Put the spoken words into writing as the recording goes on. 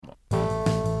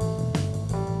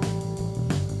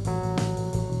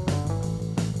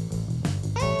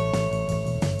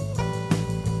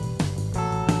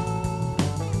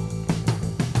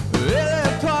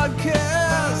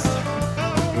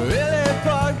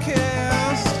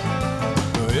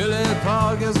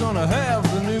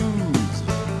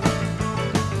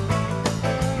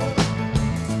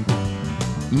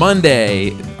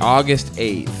Monday, August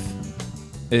 8th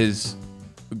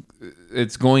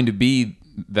it's going to be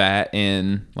that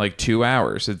in like 2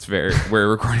 hours. We're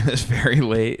recording this very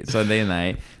late Sunday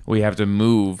night. We have to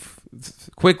move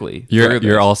quickly.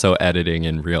 You're also editing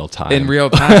in real time. In real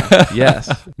time,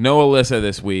 yes. No Alyssa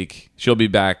this week. She'll be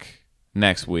back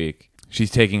next week. She's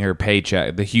taking her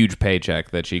paycheck, the huge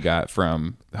paycheck that she got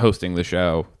from hosting the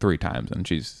show 3 times, and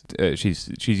she's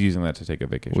using that to take a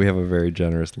vacation. We have a very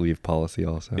generous leave policy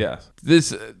also. Yes.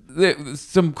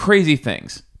 Some crazy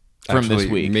things from this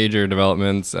week. Major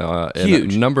developments. Huge.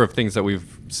 And a number of things that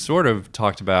we've sort of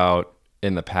talked about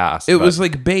in the past. It was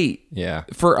like bait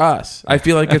for us. I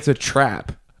feel like it's a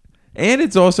trap. And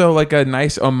it's also like a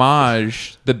nice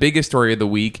homage, the biggest story of the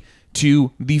week,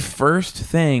 to the first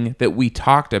thing that we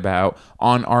talked about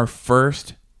on our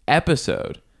first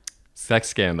episode. Sex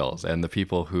scandals and the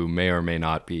people who may or may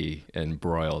not be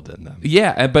embroiled in them.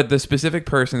 Yeah, but the specific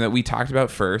person that we talked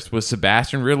about first was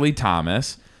Sebastian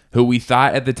Ridley-Thomas, who we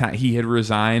thought at the time he had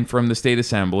resigned from the state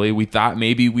assembly. We thought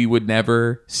maybe we would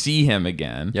never see him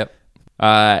again. Yep.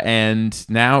 And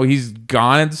now he's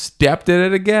gone and stepped in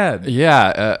it again.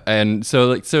 Yeah, and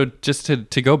so just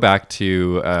to go back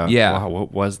to wow,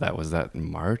 what was that? Was that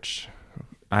in March?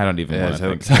 I don't even want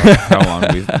to think how long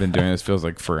we've been doing this. Feels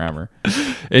like forever.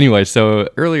 Anyway, so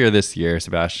earlier this year,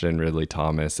 Sebastian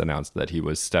Ridley-Thomas announced that he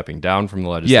was stepping down from the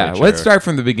legislature. Yeah, let's start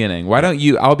from the beginning. Why don't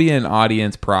you? I'll be an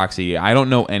audience proxy. I don't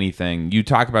know anything. You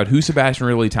talk about who Sebastian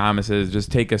Ridley-Thomas is.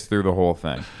 Just take us through the whole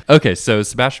thing. Okay, so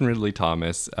Sebastian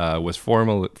Ridley-Thomas was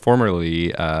formerly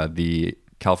the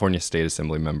California State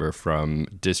Assembly member from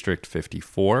District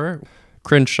 54.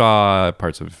 Crenshaw,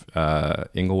 parts of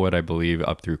Inglewood, I believe,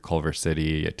 up through Culver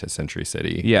City to Century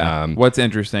City. Yeah. What's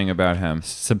interesting about him?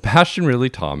 Sebastian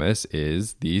Ridley-Thomas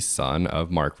is the son of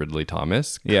Mark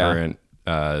Ridley-Thomas, current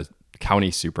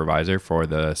county supervisor for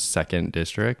the 2nd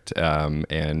District,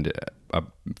 and a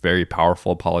very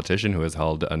powerful politician who has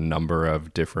held a number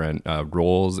of different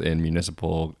roles in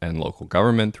municipal and local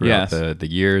government throughout the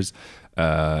years.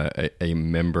 A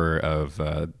member of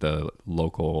the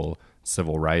local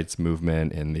civil rights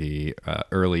movement in the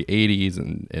early 80s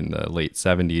and in the late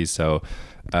 70s. So,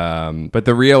 but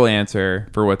the real answer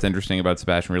for what's interesting about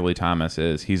Sebastian Ridley-Thomas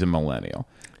is he's a millennial.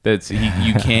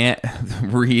 You can't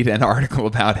read an article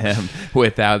about him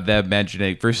without them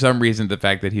mentioning, for some reason, the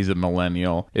fact that he's a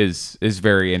millennial is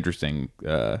very interesting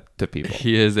to people.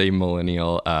 He is a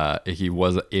millennial. He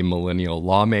was a millennial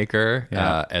lawmaker,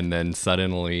 and then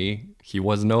suddenly he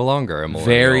was no longer a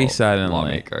millennial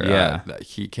lawmaker. Yeah.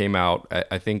 He came out,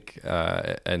 I think,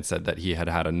 and said that he had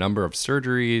a number of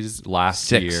surgeries last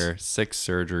year, 6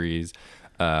 surgeries.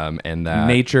 And that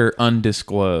nature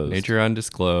undisclosed,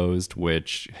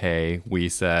 which, hey, we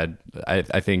said,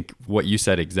 I think what you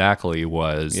said exactly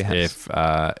was if,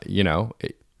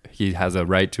 he has a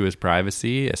right to his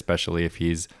privacy, especially if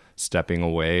he's stepping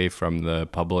away from the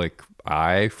public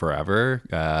eye forever,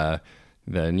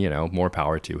 then, more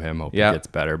power to him. Hope he gets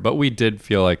better. But we did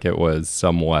feel like it was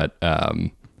somewhat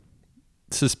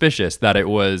suspicious that it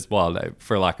was, well,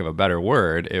 for lack of a better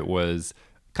word, it was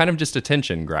kind of just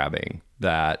attention grabbing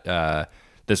that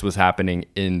this was happening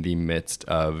in the midst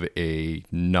of a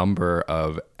number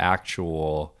of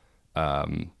actual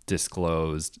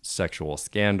disclosed sexual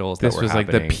scandals that were happening. This was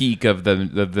like the peak of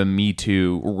the Me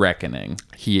Too reckoning.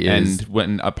 He is. And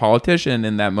when a politician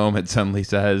in that moment suddenly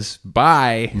says,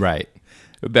 bye. Right.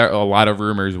 A lot of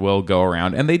rumors will go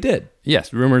around, and they did.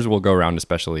 Yes, rumors will go around,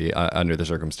 especially under the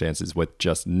circumstances with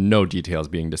just no details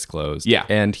being disclosed. Yeah.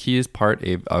 And he is part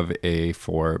of a,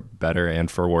 for better and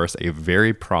for worse, a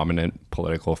very prominent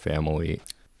political family.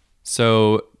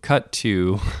 So, cut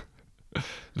to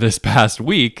this past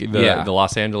week, the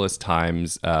Los Angeles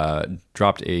Times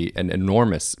dropped an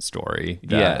enormous story.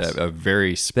 A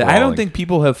very sprawling... I don't think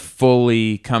people have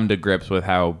fully come to grips with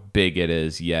how big it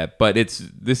is yet, but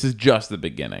this is just the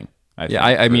beginning.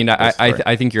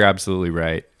 I think you're absolutely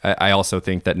right. I also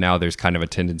think that now there's kind of a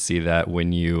tendency that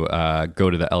when you go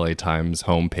to the LA Times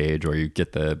homepage or you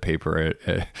get the paper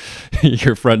at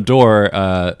your front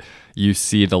door, you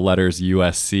see the letters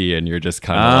USC and you're just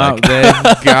kind of like...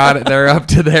 they've got it. They're up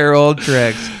to their old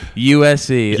tricks.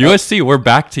 USC. We're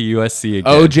back to USC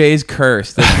again. OJ's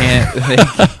cursed.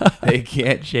 They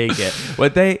can't shake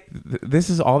it. This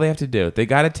is all they have to do. They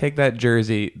got to take that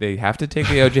jersey. They have to take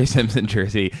the OJ Simpson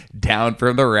jersey down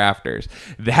from the rafters.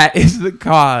 That is the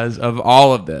cause of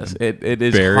all of this. It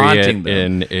is haunting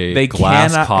them. In a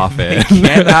glass coffin. They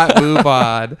cannot move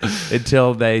on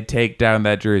until they take down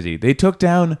that jersey. They took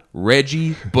down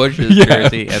Reggie Bush's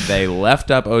jersey and they left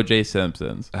up OJ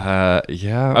Simpson's.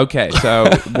 Yeah. Okay, so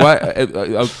what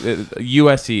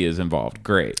USC is involved.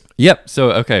 Great. Yep.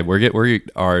 So, okay, we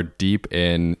are deep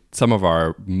in some of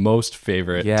our most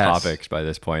favorite topics by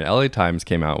this point. LA Times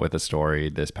came out with a story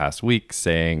this past week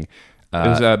saying... it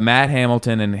was Matt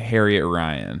Hamilton and Harriet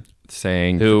Ryan.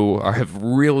 Who have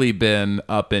really been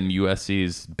up in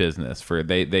USC's business.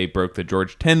 They broke the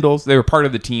George Tyndall's. They were part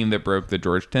of the team that broke the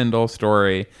George Tyndall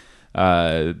story.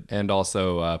 And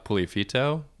also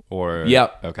Puliafito?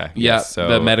 Yep. Okay. Yep. Yes, so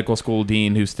the medical school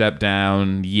dean who stepped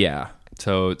down. Yeah.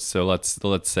 So let's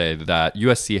say that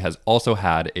USC has also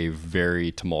had a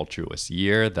very tumultuous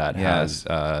year that has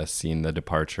seen the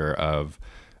departure of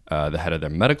the head of their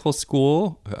medical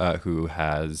school, who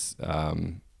has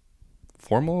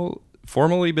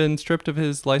formally been stripped of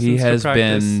his license. He has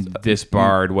been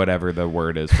disbarred, whatever the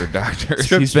word is for doctors.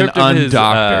 He's been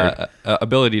undoctored. His,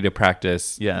 ability to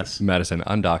practice medicine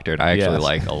undoctored. I actually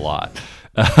like a lot.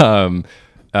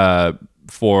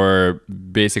 For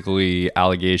basically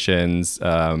allegations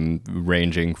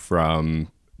ranging from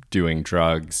doing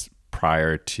drugs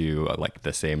prior to like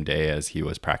the same day as he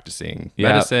was practicing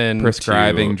medicine,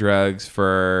 prescribing drugs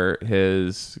for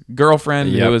his girlfriend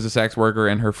who was a sex worker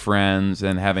and her friends,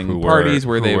 and having parties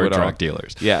where they were drug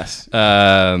dealers. Yes.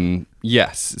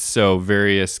 Yes. So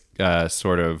various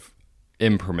sort of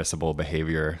impermissible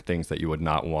behavior, things that you would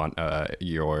not want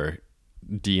your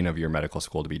dean of your medical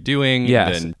school to be doing.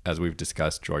 Yes. Then, as we've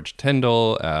discussed, George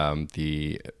Tyndall,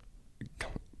 the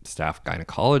staff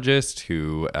gynecologist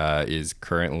who is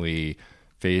currently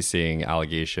facing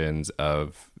allegations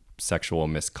of sexual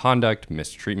misconduct,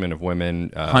 mistreatment of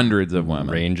women. Hundreds of women.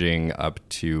 Ranging up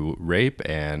to rape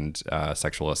and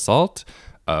sexual assault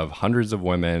of hundreds of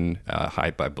women. I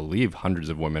believe hundreds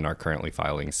of women are currently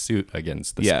filing suit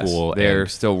against the school. They're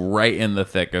still right in the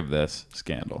thick of this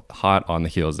scandal. Hot on the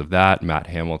heels of that, Matt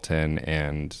Hamilton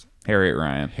and Harriet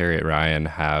Ryan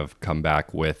have come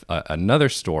back with another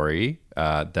story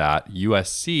that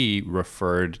USC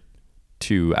referred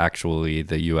to actually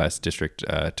the U.S. District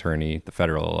Attorney, the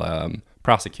federal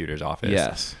prosecutor's office.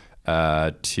 Yes.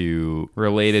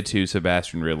 Related to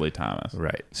Sebastian Ridley-Thomas.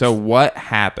 Right. So what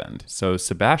happened? So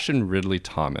Sebastian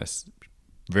Ridley-Thomas,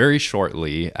 very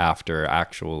shortly after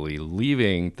actually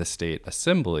leaving the state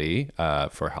assembly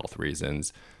for health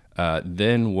reasons,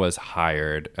 then was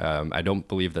hired. I don't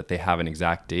believe that they have an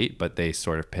exact date, but they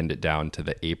sort of pinned it down to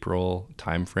the April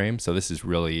timeframe. So this is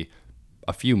really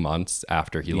a few months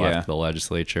after he left the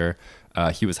legislature.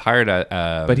 He was hired at...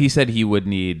 but he said he would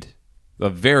need a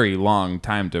very long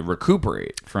time to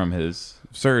recuperate from his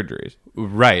surgeries.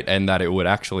 Right, and that it would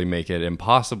actually make it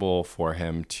impossible for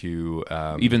him to...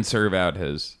 even serve out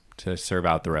his... To serve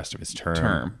out the rest of his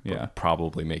term.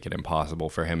 Probably make it impossible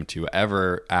for him to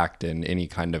ever act in any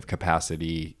kind of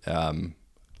capacity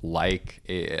like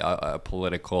a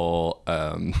political...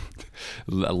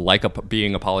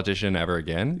 being a politician ever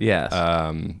again. Yes.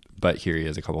 But here he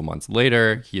is a couple months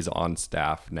later. He's on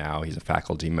staff now. He's a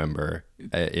faculty member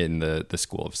in the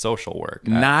School of Social Work.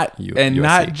 Not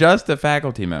just a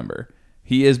faculty member.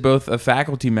 He is both a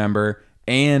faculty member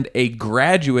and a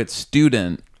graduate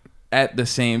student at the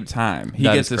same time. He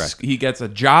gets a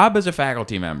job as a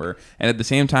faculty member, and at the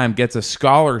same time gets a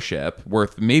scholarship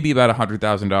worth maybe about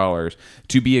 $100,000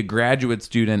 to be a graduate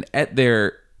student at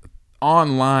their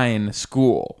online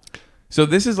school. So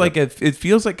this is like it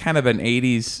feels like kind of an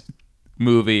 80s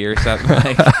movie or something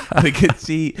like it's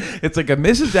like a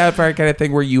Mrs. Doubtfire kind of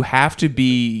thing where you have to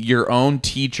be your own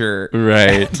teacher,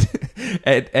 right?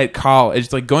 at college.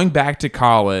 It's like going back to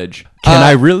college. Can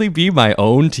I really be my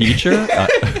own teacher?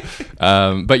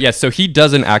 But yes, so he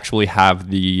doesn't actually have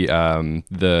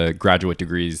the graduate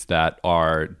degrees that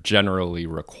are generally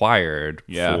required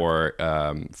for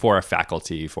a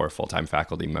full-time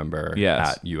faculty member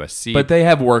at USC. But they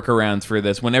have workarounds for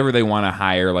this. Whenever they want to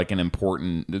hire like an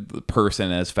important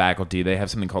person as faculty, they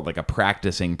have something called like a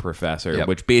practicing professor,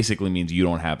 which basically means you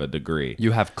don't have a degree.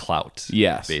 You have clout.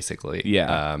 Yes, basically.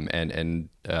 Yeah. And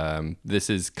this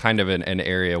is kind of an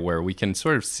area where we can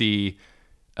sort of see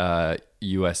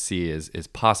USC is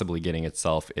possibly getting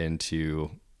itself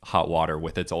into hot water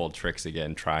with its old tricks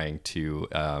again, trying to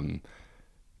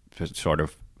sort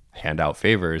of hand out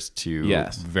favors to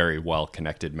very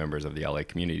well-connected members of the LA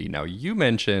community. Now, you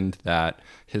mentioned that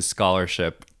his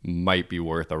scholarship might be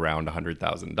worth around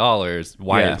 $100,000.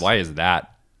 Why is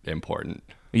that important?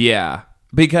 Yeah,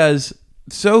 because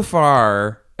so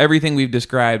far everything we've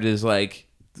described is like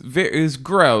is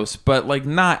gross, but like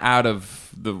not out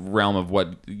of the realm of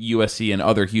what USC and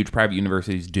other huge private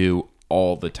universities do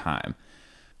all the time.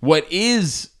 What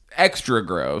is extra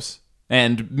gross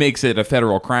and makes it a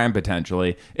federal crime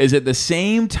potentially, is at the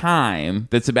same time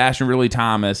that Sebastian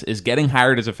Ridley-Thomas is getting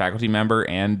hired as a faculty member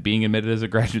and being admitted as a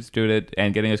graduate student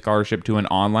and getting a scholarship to an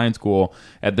online school,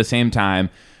 at the same time,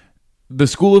 the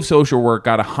School of Social Work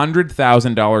got a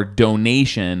 $100,000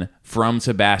 donation from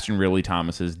Sebastian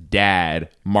Ridley-Thomas's dad,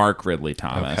 Mark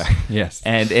Ridley-Thomas. Okay. Yes.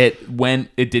 And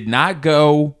it did not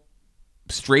go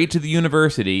straight to the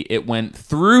university. It went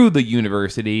through the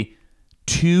university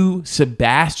to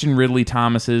Sebastian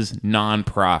Ridley-Thomas's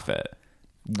nonprofit,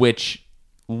 which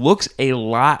looks a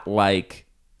lot like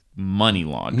money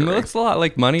laundering. It looks a lot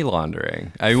like money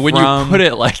laundering. I mean, when you put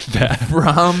it like that.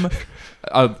 From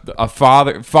a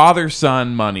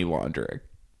father-son money laundering.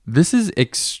 This is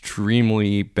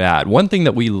extremely bad. One thing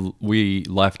that we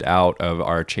left out of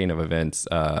our chain of events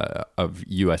of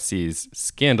USC's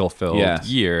scandal-filled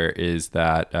year is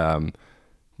that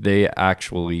they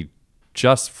actually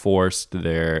just forced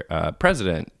their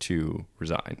president to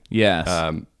resign.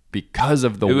 Yes. Because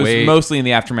of the way... It was mostly in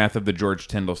the aftermath of the George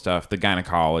Tyndall stuff, the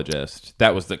gynecologist.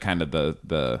 That was the kind of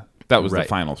the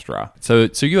final straw. So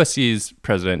USC's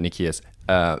president, Nikias,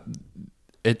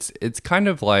 it's kind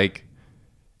of like,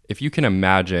 if you can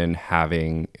imagine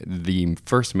having the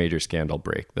first major scandal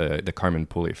break, the Carmen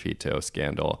Puliafito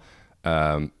scandal,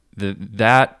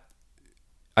 that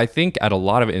I think at a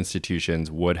lot of institutions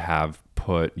would have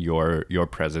put your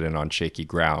president on shaky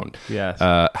ground. Yes.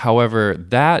 However,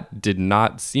 that did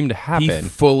not seem to happen. He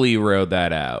fully rode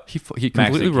that out. He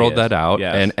completely rolled that out,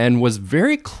 yes. and was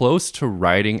very close to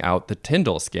writing out the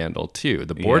Tyndall scandal too.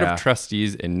 The board of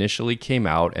trustees initially came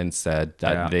out and said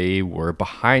that they were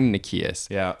behind Nikias.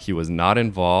 Yeah. He was not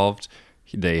involved.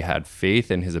 They had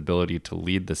faith in his ability to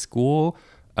lead the school,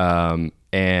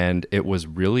 and it was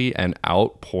really an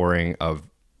outpouring of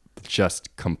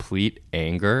just complete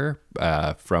anger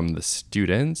from the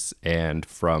students and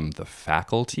from the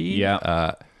faculty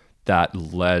that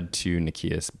led to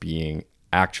Nikias being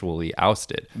actually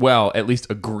ousted. Well, at least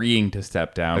agreeing to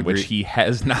step down, which he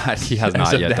has not. He has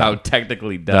not yet done.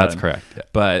 Technically done. That's correct. Yeah.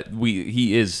 But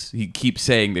he keeps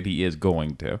saying that he is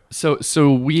going to.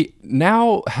 So we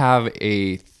now have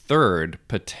a third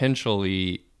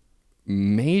potentially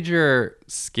major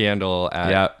scandal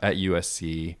at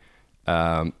USC.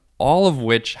 All of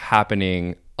which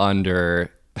happening under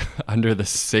the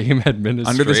same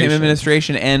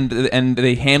administration. And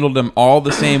they handled them all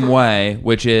the same way,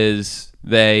 which is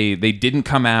they didn't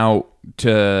come out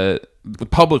to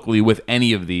publicly with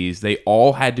any of these. They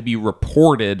all had to be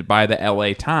reported by the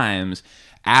LA Times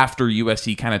after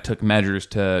USC kind of took measures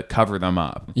to cover them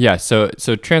up. Yeah, so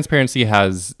transparency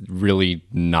has really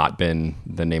not been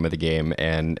the name of the game,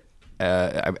 and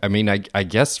I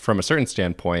guess from a certain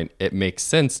standpoint, it makes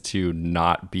sense to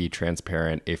not be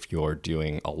transparent if you're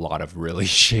doing a lot of really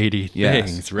shady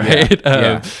things, right?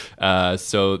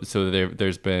 So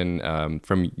there's been,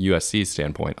 from USC's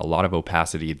standpoint, a lot of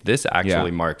opacity. This actually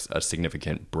marks a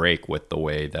significant break with the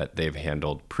way that they've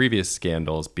handled previous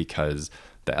scandals, because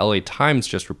the LA Times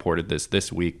just reported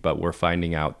this week, but we're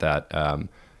finding out that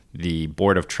the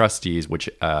board of trustees, which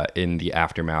in the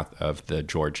aftermath of the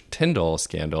George Tyndall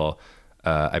scandal,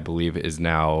 I believe is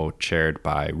now chaired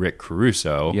by Rick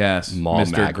Caruso. Yes, mall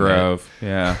Mr. magnate. Grove.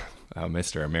 Yeah.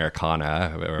 Mr.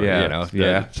 Americana,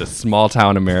 or, just small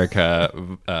town America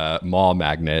mall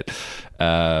magnate,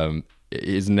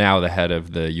 is now the head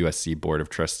of the USC Board of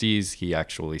Trustees. He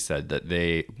actually said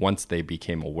that once they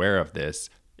became aware of this,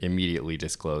 immediately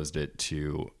disclosed it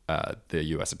to the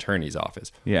U.S. Attorney's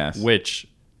Office. Yes. Which,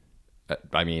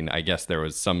 I mean, I guess there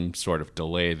was some sort of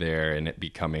delay there in it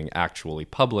becoming actually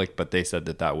public, but they said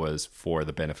that was for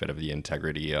the benefit of the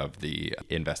integrity of the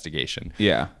investigation.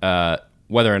 Yeah.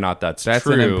 Whether or not that's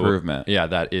true, an improvement. Yeah,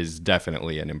 that is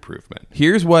definitely an improvement.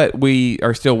 Here's what we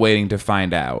are still waiting to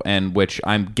find out, and which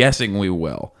I'm guessing we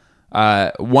will.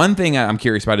 One thing I'm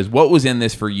curious about is what was in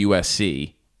this for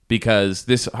USC, because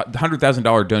this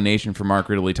 $100,000 donation from Mark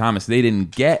Ridley-Thomas, they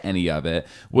didn't get any of it.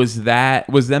 Was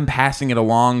them passing it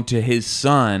along to his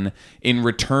son in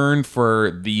return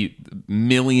for the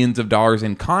millions of dollars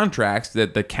in contracts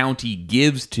that the county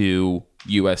gives to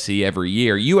USC every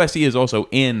year. USC is also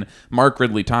in Mark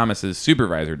Ridley-Thomas's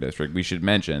supervisor district, we should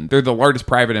mention. They're the largest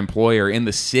private employer in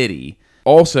the city.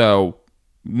 Also,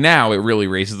 now it really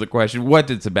raises the question, what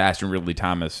did Sebastian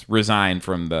Ridley-Thomas resign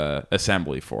from the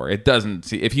assembly for? It doesn't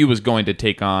see, if he was going to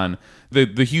take on the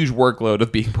huge workload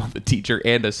of being both a teacher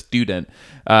and a student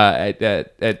at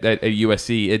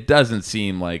USC, it doesn't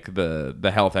seem like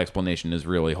the health explanation is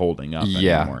really holding up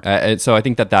anymore. And so I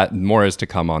think that more is to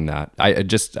come on that. I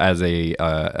just as a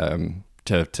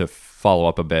to follow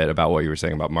up a bit about what you were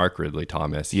saying about Mark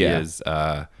Ridley-Thomas, he is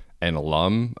an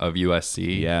alum of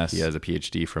USC. Yes. He has a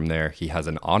PhD from there. He has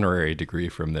an honorary degree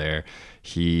from there.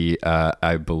 He,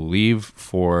 I believe,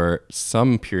 for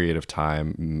some period of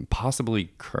time,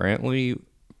 possibly currently,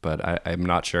 but I'm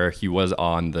not sure, he was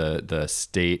on the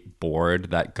state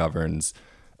board that governs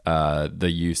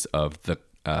the use of the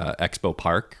Expo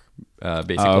Park,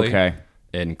 basically. Oh, okay.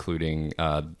 Including,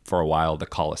 for a while, the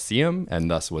Coliseum, and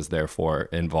thus was therefore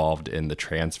involved in the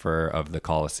transfer of the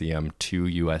Coliseum to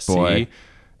USC.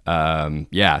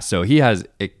 So he has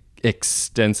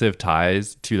extensive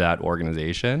ties to that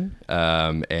organization,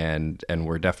 and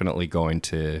we're definitely going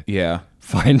to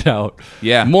find out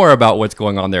more about what's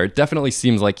going on there. It definitely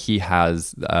seems like he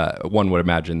has, one would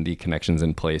imagine, the connections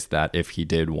in place that if he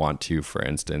did want to, for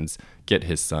instance, get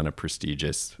his son a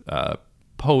prestigious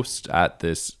post at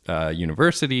this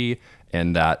university,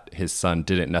 and that his son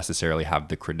didn't necessarily have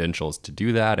the credentials to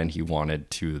do that, and he wanted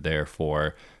to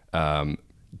therefore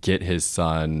get his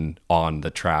son on the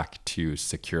track to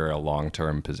secure a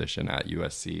long-term position at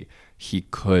USC, he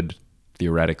could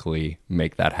theoretically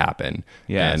make that happen.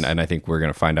 Yes. And I think we're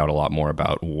going to find out a lot more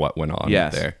about what went on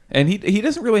there. And he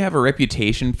doesn't really have a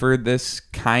reputation for this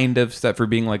kind of stuff, for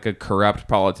being like a corrupt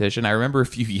politician. I remember a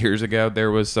few years ago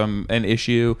there was an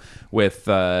issue with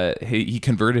he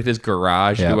converted his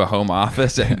garage to a home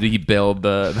office, and he billed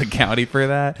the county for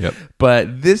that. Yep.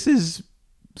 But this is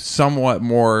somewhat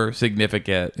more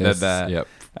significant than that. Yep.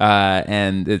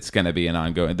 And it's going to be an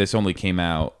ongoing. This only came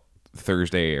out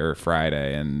Thursday or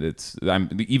Friday, and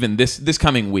even this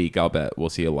coming week, I'll bet we'll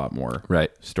see a lot more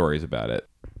stories about it.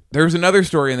 There was another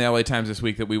story in the LA Times this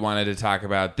week that we wanted to talk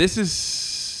about.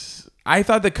 I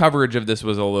thought the coverage of this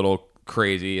was a little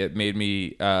crazy. It made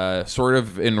me sort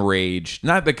of enraged.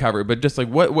 Not the cover, but just like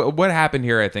what happened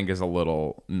here, I think is a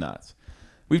little nuts.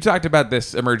 We've talked about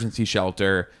this emergency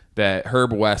shelter that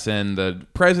Herb Wesson, the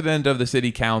president of the city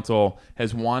council,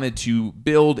 has wanted to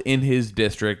build in his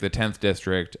district, the 10th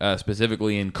district,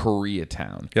 specifically in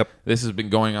Koreatown. Yep. This has been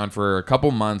going on for a couple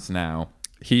months now.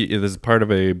 This is part of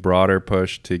a broader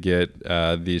push to get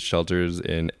these shelters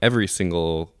in every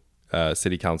single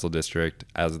city council district.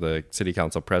 As the city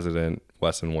council president,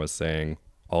 Wesson was saying,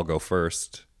 I'll go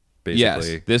first.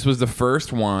 Basically. Yes, this was the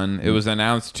first one. It was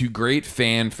announced to great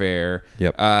fanfare.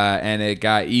 Yep. And it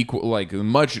got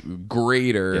much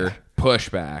greater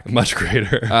pushback. Much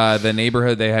greater. The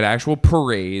neighborhood, they had actual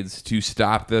parades to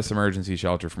stop this emergency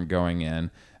shelter from going in.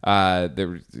 There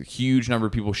was a huge number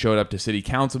of people showed up to city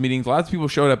council meetings. Lots of people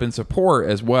showed up in support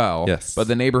as well. Yes. But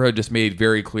the neighborhood just made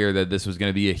very clear that this was going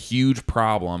to be a huge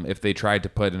problem if they tried to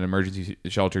put an emergency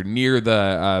shelter near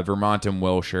the Vermont and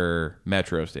Wilshire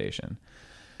metro station.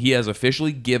 He has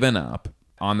officially given up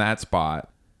on that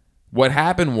spot. What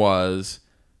happened was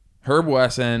Herb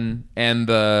Wesson and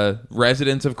the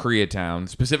residents of Koreatown,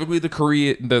 specifically the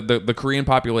Korean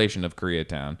population of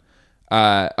Koreatown,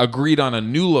 agreed on a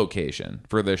new location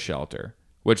for this shelter,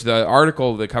 which the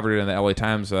article that covered it in the LA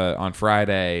Times on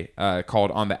Friday called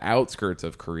 "On the Outskirts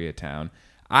of Koreatown."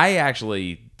 I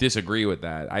actually disagree with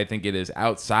that. I think it is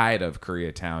outside of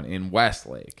Koreatown in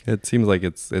Westlake. It seems like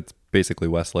it's basically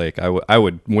Westlake. I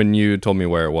would when you told me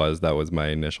where it was, that was my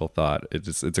initial thought.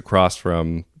 It's across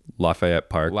from Lafayette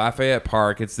Park. Lafayette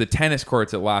Park. It's the tennis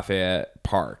courts at Lafayette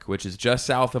Park, which is just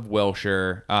south of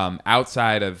Wilshire,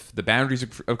 outside of the boundaries of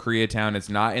Koreatown. It's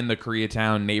not in the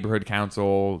Koreatown Neighborhood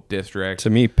Council district. To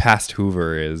me, past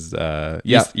Hoover is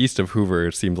east of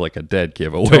Hoover seems like a dead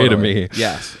giveaway to me.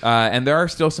 Yes, and there are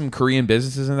still some Korean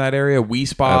businesses in that area. We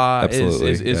Spa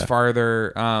is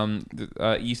farther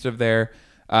east of there,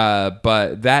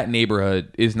 but that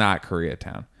neighborhood is not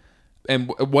Koreatown.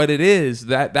 And what it is,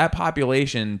 that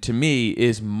population, to me,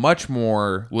 is much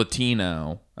more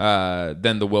Latino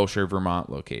than the Wilshire, Vermont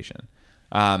location.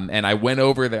 And I went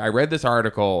over there. I read this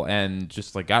article and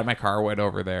just got in my car, went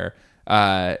over there.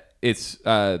 It's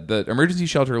the emergency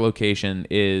shelter location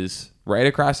is right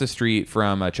across the street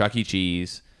from Chuck E.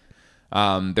 Cheese.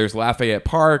 There's Lafayette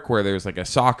Park, where there's a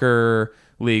soccer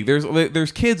league.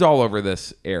 There's kids all over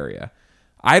this area.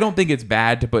 I don't think it's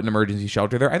bad to put an emergency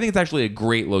shelter there. I think it's actually a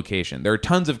great location. There are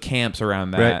tons of camps around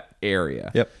that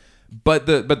area. Yep. But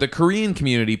the Korean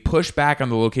community pushed back on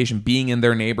the location being in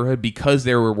their neighborhood because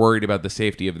they were worried about the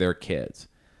safety of their kids.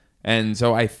 And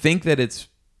so I think that it's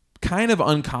kind of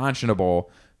unconscionable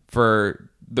for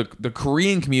the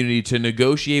Korean community to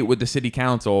negotiate with the city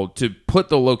council to put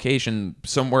the location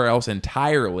somewhere else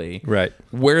entirely, right,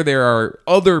 where there are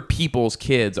other people's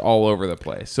kids all over the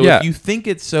place. So if you think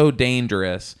it's so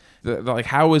dangerous,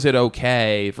 how is it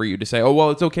okay for you to say, oh,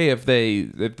 well, it's okay if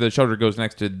the shelter goes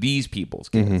next to these people's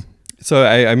kids? Mm-hmm. So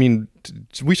I mean,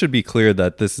 we should be clear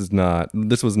that this was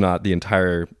not the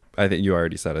entire I think you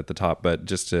already said at the top, but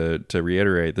just to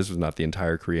reiterate, this was not the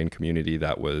entire Korean community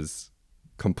that was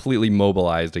completely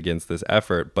mobilized against this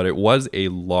effort, but it was a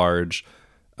large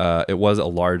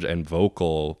and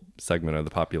vocal segment of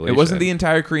the population. It wasn't the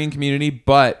entire Korean community,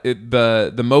 but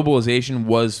the mobilization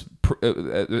was,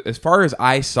 as far as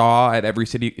I saw at every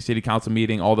city council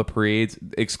meeting, all the parades,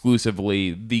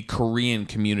 exclusively the Korean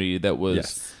community that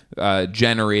was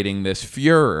generating this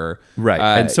furor. Right.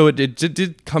 And so it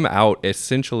did come out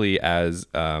essentially as,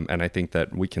 and I think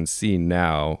that we can see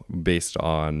now based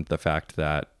on the fact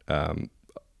that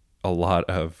a lot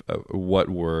of what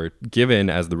were given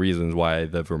as the reasons why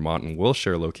the Vermont and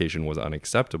Wilshire location was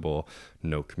unacceptable,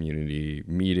 no community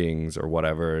meetings or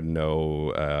whatever,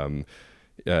 no,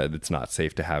 it's not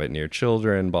safe to have it near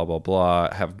children, blah, blah,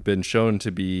 blah, have been shown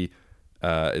to be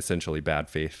essentially bad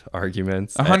faith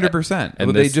arguments. 100%.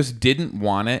 And they just didn't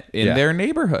want it in their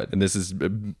neighborhood. And this is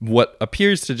what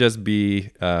appears to just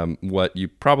be what you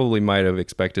probably might have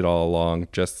expected all along,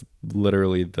 just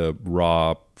literally the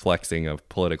raw flexing of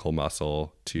political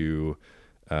muscle to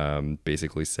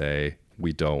basically say,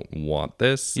 we don't want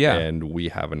this, and we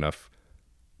have enough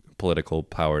political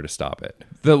power to stop it.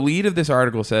 The lead of this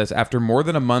article says, after more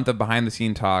than a month of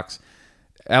behind-the-scene talks,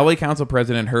 LA Council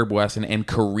President Herb Wesson and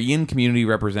Korean community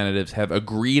representatives have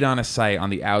agreed on a site on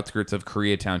the outskirts of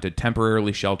Koreatown to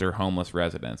temporarily shelter homeless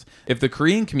residents. If the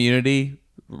Korean community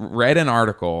read an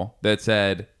article that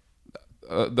said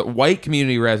the white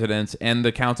community residents and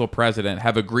the council president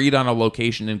have agreed on a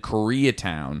location in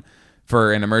Koreatown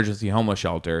for an emergency homeless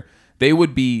shelter, they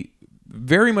would be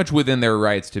very much within their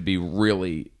rights to be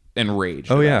really enraged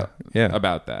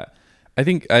about that. I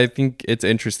think it's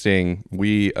interesting.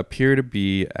 We appear to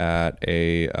be at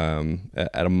a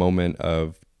moment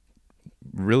of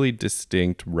really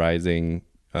distinct rising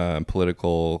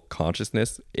political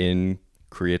consciousness in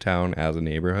Koreatown as a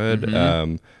neighborhood.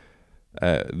 Mm-hmm.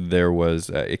 There was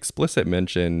explicit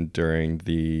mention during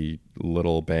the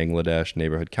Little Bangladesh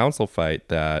neighborhood council fight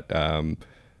that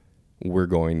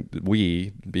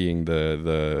we being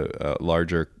the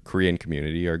larger Korean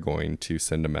community are going to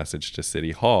send a message to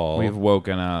City Hall. We've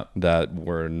woken up that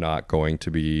we're not going to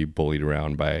be bullied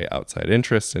around by outside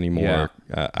interests anymore.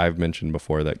 I've mentioned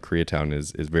before that Koreatown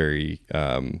is very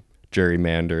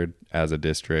gerrymandered as a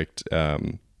district,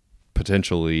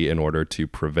 potentially in order to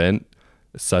prevent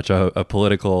such a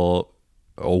political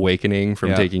awakening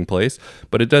from taking place.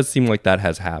 But it does seem like that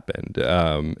has happened,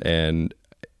 and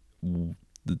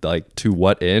like, to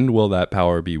what end will that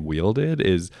power be wielded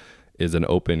is an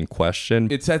open question.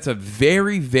 It sets a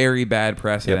very, very bad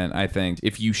precedent, I think.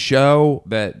 If you show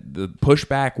that the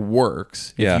pushback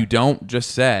works, if you don't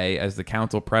just say, as the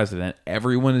council president,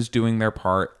 everyone is doing their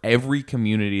part, every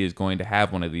community is going to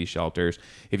have one of these shelters.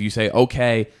 If you say,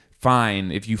 okay,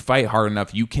 fine, if you fight hard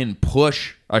enough, you can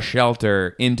push a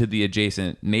shelter into the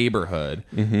adjacent neighborhood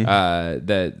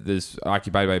that is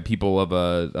occupied by people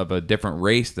of a different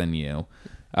race than you.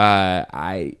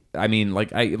 I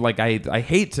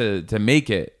hate to make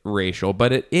it racial,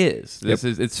 but it is.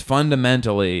 It's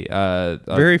fundamentally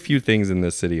very few things in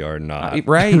this city are not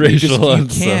right. racial.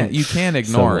 You can't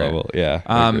ignore it. Level. Yeah.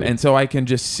 And so I can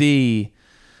just see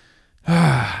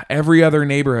every other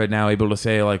neighborhood now able to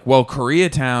say, like, well,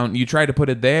 Koreatown, you try to put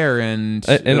it there, and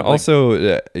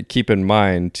also keep in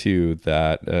mind too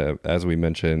that as we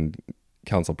mentioned,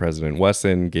 Council President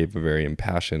Wesson gave a very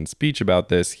impassioned speech about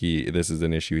this. This is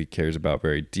an issue he cares about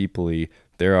very deeply.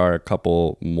 There are a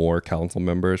couple more council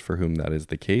members for whom that is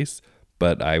the case,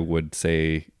 but I would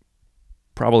say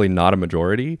probably not a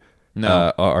majority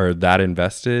are that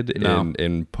invested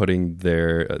in putting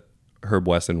their... Herb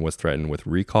Wesson was threatened with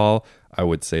recall. I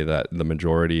would say that the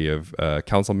majority of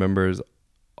council members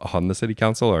on the city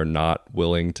council are not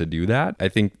willing to do that. I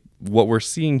think what we're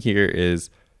seeing here is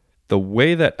the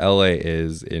way that LA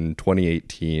is in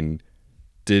 2018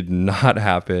 did not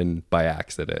happen by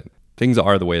accident. Things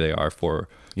are the way they are for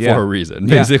a reason,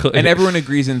 basically. And everyone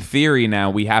agrees in theory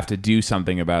now we have to do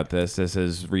something about this. This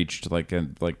has reached like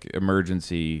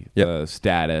emergency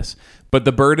status. But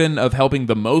the burden of helping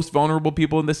the most vulnerable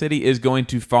people in the city is going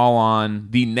to fall on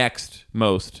the next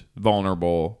most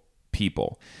vulnerable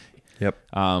people. Yep.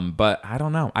 But I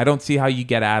don't know. I don't see how you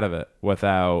get out of it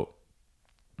without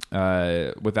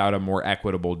a more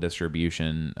equitable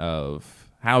distribution of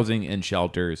housing and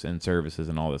shelters and services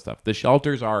and all this stuff. The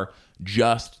shelters are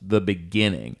just the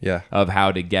beginning of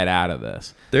how to get out of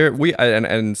this. We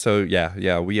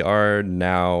are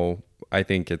now, I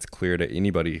think it's clear to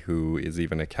anybody who is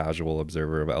even a casual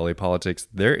observer of LA politics,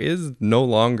 there is no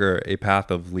longer a path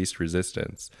of least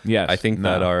resistance. Yes. I think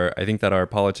that our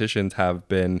politicians have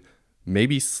been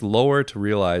maybe slower to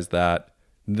realize that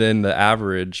than the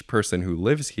average person who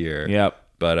lives here. Yep.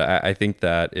 But I think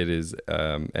that it is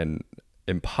an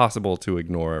impossible to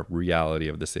ignore reality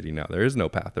of the city now. There is no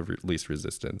path of least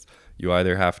resistance. You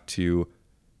either have to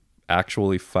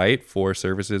actually fight for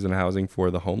services and housing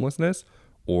for the homelessness,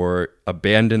 or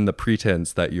abandon the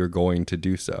pretense that you're going to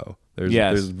do so.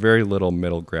 There's very little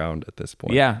middle ground at this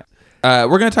point. Yeah.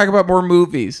 We're going to talk about more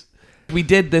movies. We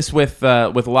did this with La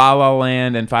La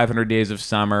Land and 500 Days of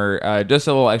Summer. Just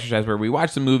a little exercise where we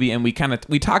watch the movie and we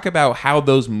talk about how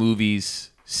those movies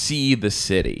see the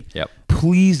city. Yep.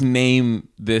 Please name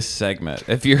this segment.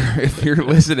 If you're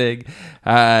listening,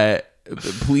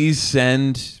 please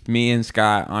send me and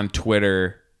Scott on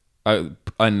Twitter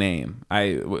a name.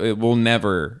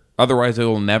 Otherwise it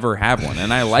will never have one.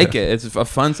 And I like it. It's a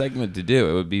fun segment to do.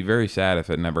 It would be very sad if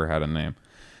it never had a name.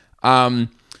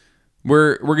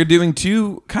 We're doing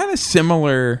two kind of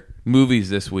similar movies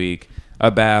this week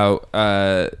about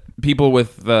people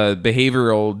with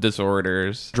behavioral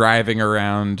disorders driving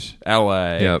around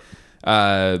LA. Yep.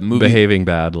 Behaving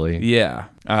badly. Yeah.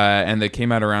 And they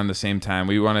came out around the same time.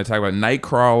 We want to talk about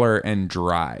Nightcrawler and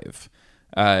Drive.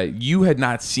 You had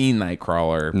not seen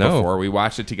Nightcrawler before. We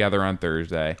watched it together on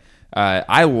Thursday.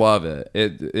 I love it.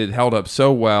 It held up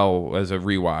so well as a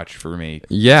rewatch for me.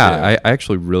 Yeah, I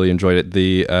actually really enjoyed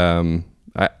it.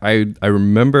 I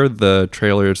remember the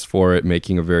trailers for it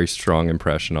making a very strong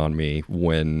impression on me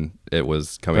when it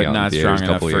was coming out. But not in strong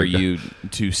theaters enough for you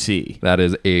to see. That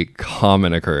is a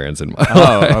common occurrence in my life.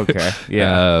 Oh, okay.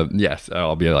 Yeah. Yes,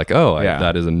 I'll be like,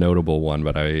 that is a notable one,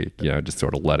 but I just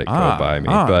sort of let it go by me.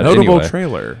 But notable anyway.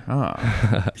 trailer.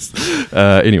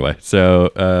 Anyway, so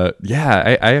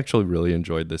I actually really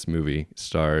enjoyed this movie.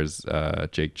 Stars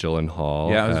Jake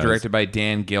Gyllenhaal. Yeah, it was directed by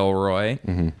Dan Gilroy.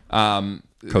 Mm-hmm.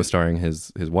 Co-starring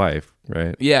his wife,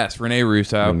 right? Yes, Renee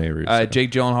Russo.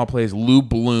 Jake Gyllenhaal plays Lou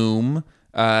Bloom,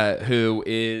 who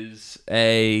is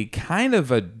a kind of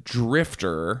a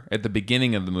drifter at the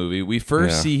beginning of the movie. We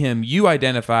first see him. You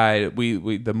identified.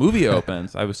 The movie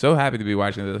opens. I was so happy to be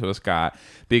watching this with Scott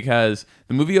because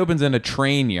the movie opens in a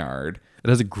train yard. It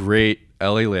has a great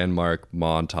LA landmark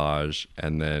montage,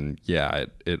 and then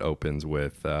it opens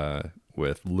with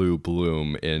Lou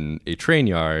Bloom in a train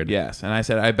yard. Yes, and I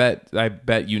said, I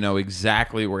bet you know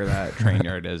exactly where that train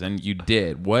yard is, and you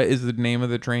did. What is the name of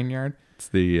the train yard? It's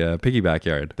the piggyback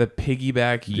yard. The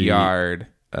piggyback yard.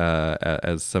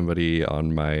 As somebody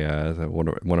on my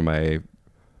one of my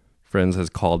friends has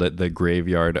called it, the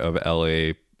graveyard of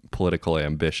LA political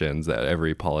ambitions, that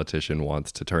every politician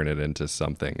wants to turn it into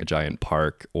something, a giant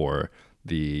park, or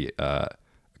the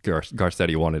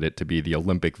Garcetti wanted it to be the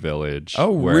Olympic Village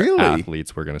where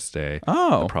athletes were going to stay.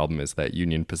 The problem is that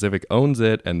Union Pacific owns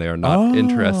it, and they are not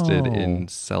interested in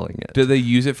selling it. Do they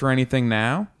use it for anything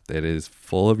now? It is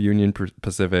full of Union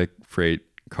Pacific freight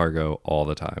cargo all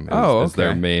the time. It's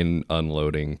their main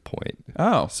unloading point.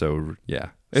 So yeah.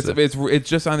 It's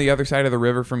just on the other side of the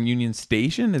river from Union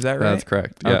Station, is that right? That's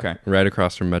correct. Yeah. Okay. Right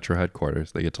across from Metro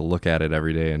headquarters. They get to look at it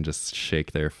every day and just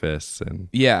shake their fists and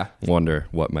wonder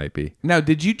what might be. Now,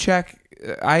 did you check?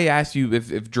 I asked you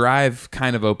if Drive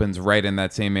kind of opens right in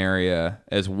that same area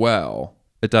as well.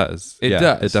 It does. It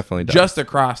does. It definitely does. Just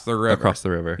across the river. Across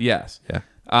the river. Yes.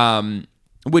 Yeah.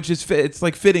 Which is it's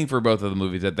like fitting for both of the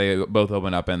movies that they both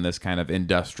open up in this kind of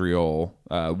industrial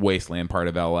wasteland part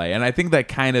of LA, and I think that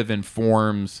kind of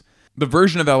informs the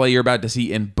version of LA you're about to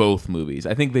see in both movies.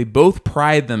 I think they both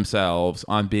pride themselves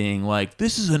on being like,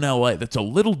 this is an LA that's a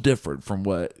little different from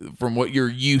what you're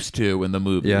used to in the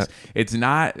movies. Yeah. It's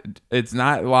not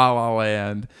La La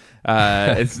Land.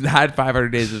 It's not 500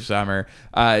 Days of Summer.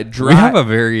 We have a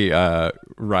very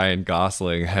Ryan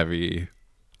Gosling heavy.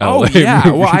 LA yeah.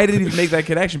 Movie. Well, I didn't even make that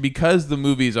connection because the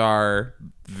movies are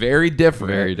very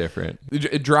different. Very different.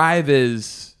 Drive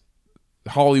is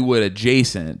Hollywood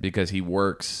adjacent because he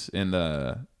works in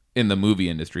the movie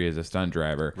industry as a stunt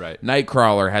driver. Right.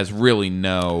 Nightcrawler has really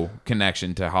no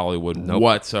connection to Hollywood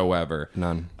whatsoever.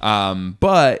 None.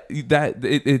 But that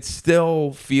it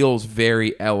still feels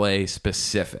very LA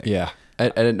specific. Yeah.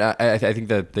 And I think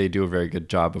that they do a very good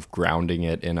job of grounding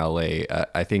it in LA.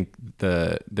 I think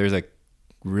there's a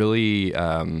really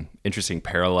interesting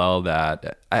parallel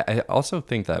that I also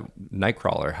think that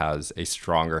Nightcrawler has a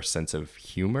stronger sense of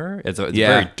humor. It's a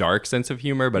very dark sense of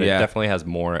humor, but it definitely has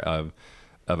more of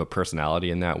a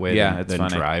personality in that way than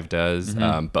Drive does.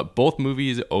 Mm-hmm. But both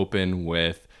movies open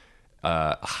with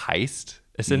a heist,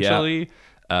 essentially.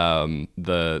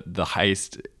 The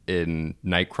heist in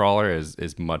Nightcrawler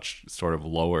is much sort of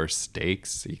lower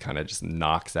stakes. He kind of just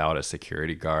knocks out a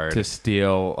security guard to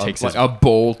steal a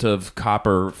bolt of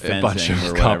copper fencing, a bunch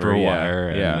of copper wire,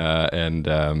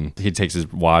 and he takes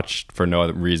his watch for no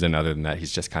other reason other than that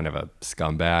he's just kind of a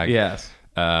scumbag. Yes.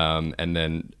 And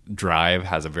then Drive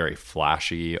has a very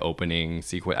flashy opening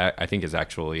sequence. I think is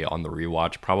actually on the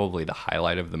rewatch probably the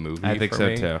highlight of the movie. I think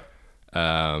so too.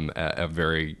 A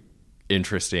very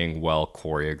interesting, well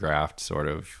choreographed sort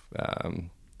of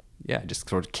just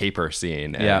sort of caper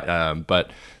scene. And,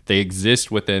 but they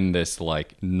exist within this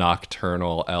like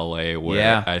nocturnal LA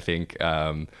where I think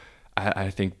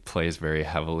I think plays very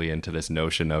heavily into this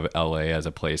notion of LA as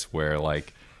a place where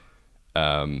like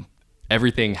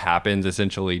everything happens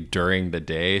essentially during the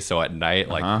day. So at night,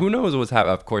 like who knows what's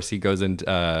happening? Of course, he goes into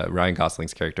Ryan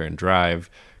Gosling's character in Drive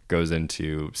goes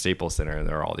into Staples Center and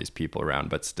there are all these people around,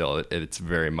 but still it's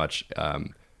very much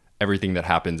everything that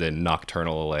happens in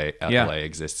nocturnal LA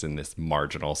exists in this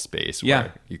marginal space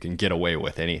where you can get away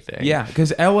with anything. Yeah,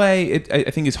 because LA,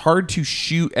 I think, is hard to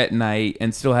shoot at night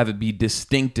and still have it be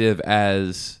distinctive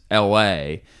as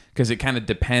LA because it kind of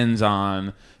depends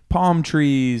on palm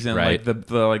trees and like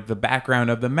the background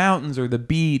of the mountains or the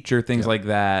beach or things like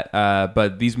that.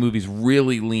 But these movies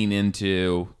really lean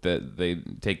into that they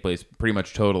take place pretty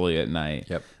much totally at night.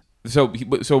 Yep. So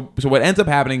what ends up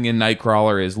happening in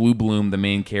Nightcrawler is Lou Bloom, the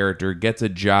main character, gets a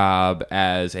job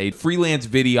as a freelance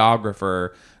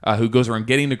videographer who goes around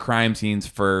getting to crime scenes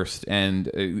first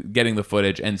and getting the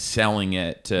footage and selling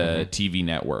it to TV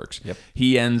networks. Yep.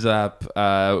 He ends up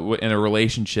in a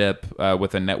relationship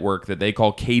with a network that they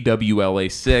call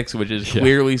KWLA6, which is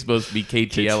clearly supposed to be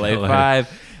KTLA5.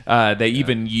 They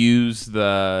even use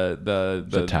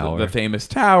the famous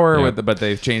tower, but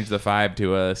they've changed the 5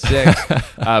 to a 6.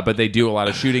 But they do a lot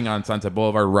of shooting on Sunset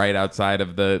Boulevard, right outside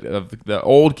of the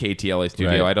old KTLA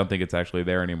studio. Right. I don't think it's actually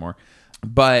there anymore.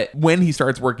 But when he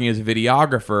starts working as a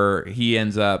videographer, he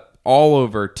ends up all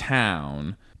over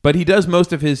town. But he does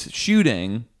most of his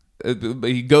shooting.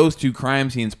 He goes to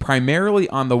crime scenes primarily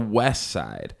on the west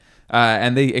side.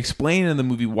 And they explain in the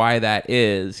movie why that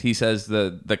is. He says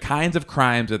the kinds of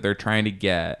crimes that they're trying to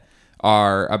get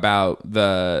are about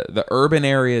the urban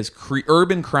areas,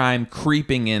 urban crime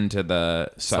creeping into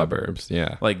the suburbs.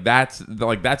 Yeah,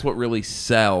 that's what really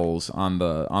sells on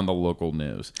the local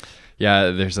news.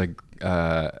 Yeah, there's a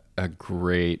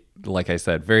great, like I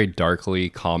said, very darkly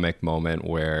comic moment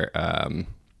where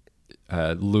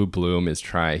Lou Bloom is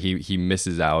trying. He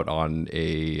misses out on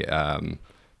a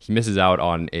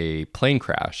plane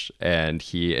crash, and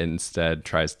he instead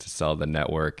tries to sell the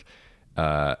network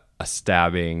a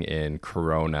stabbing in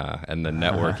Corona, and the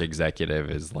network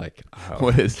executive is like,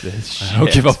 what is this shit? I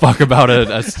don't give a fuck about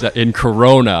in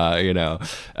Corona, you know.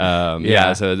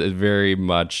 So it very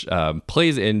much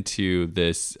plays into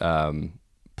this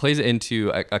plays into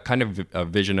a kind of a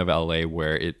vision of LA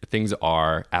where things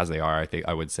are as they are,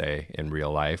 I would say, in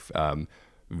real life,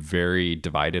 very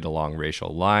divided along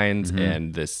racial lines.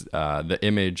 And this the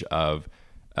image of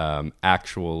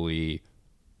actually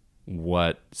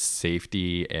what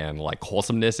safety and like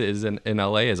wholesomeness is in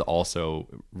LA is also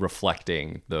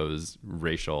reflecting those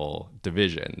racial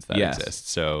divisions that exist.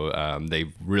 So they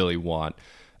really want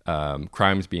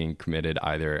crimes being committed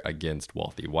either against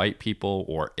wealthy white people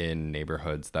or in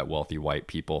neighborhoods that wealthy white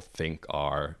people think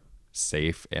are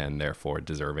safe and therefore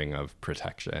deserving of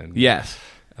protection. Yes.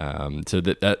 So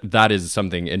that is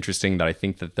something interesting that I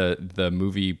think that the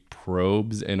movie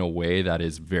probes in a way that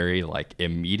is very like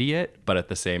immediate, but at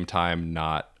the same time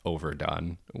not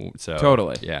overdone. So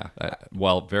totally,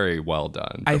 very well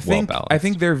done. I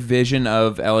think their vision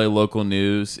of LA local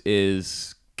news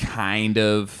is kind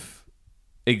of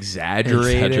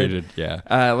exaggerated.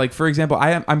 Like for example,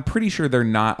 I'm pretty sure they're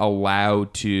not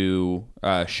allowed to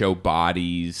show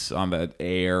bodies on the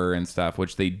air and stuff,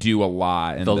 which they do a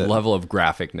lot. And the level of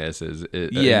graphicness is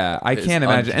I can't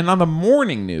imagine. And on the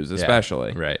morning news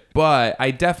especially. Right. But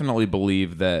I definitely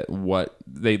believe that what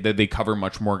they cover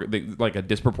much more, like a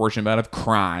disproportionate amount of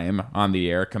crime on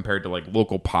the air compared to like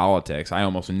local politics. I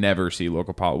almost never see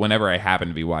local politics. Whenever I happen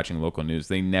to be watching local news,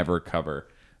 they never cover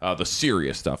the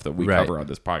serious stuff that we cover on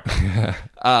this podcast.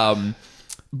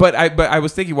 But I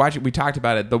was thinking, watching, we talked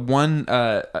about it. The one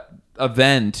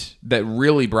event that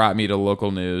really brought me to local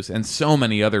news, and so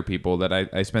many other people that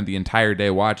I spent the entire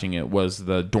day watching it, was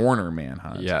the Dorner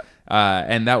manhunt. Yeah.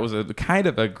 And that was a kind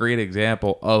of a great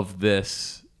example of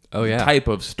this type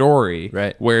of story,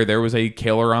 right? Where there was a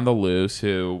killer on the loose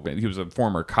he was a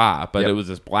former cop, but it was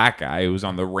this black guy who was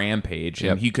on the rampage,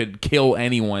 and he could kill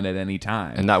anyone at any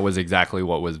time. And that was exactly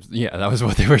what was, that was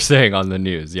what they were saying on the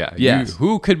news. Yeah. Yes.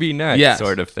 Who could be next,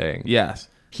 sort of thing. Yes.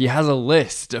 he has a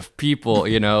list of people,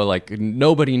 like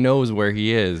nobody knows where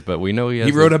he is, but we know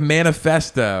he wrote a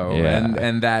manifesto,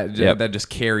 and that just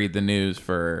carried the news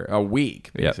for a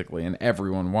week basically, and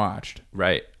everyone watched.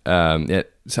 Right.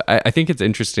 So I think it's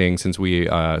interesting since we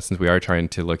are trying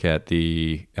to look at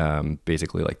the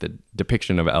basically like the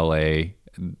depiction of LA.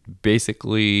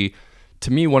 Basically,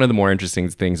 to me, one of the more interesting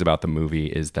things about the movie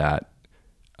is that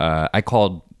I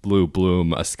called Lou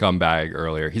Bloom a scumbag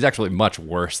earlier. He's actually much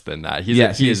worse than that. He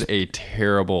is a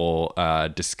terrible,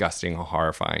 disgusting,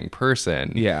 horrifying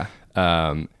person. Yeah.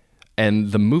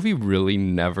 And the movie really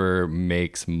never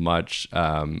makes much.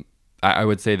 I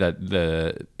would say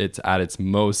that it's at its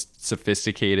most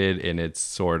sophisticated in its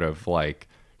sort of like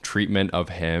treatment of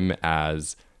him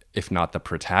as, if not the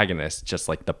protagonist, just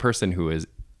like the person who is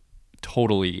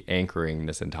totally anchoring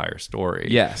this entire story.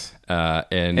 Yes.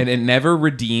 And it never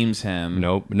redeems him.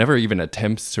 Nope. Never even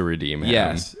attempts to redeem him.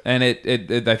 Yes. And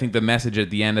it I think the message at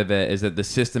the end of it is that the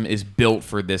system is built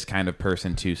for this kind of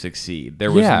person to succeed.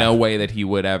 There was no way that he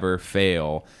would ever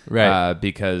fail. Right.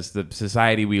 Because the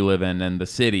society we live in and the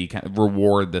city kind of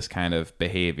reward this kind of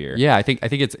behavior. Yeah. I think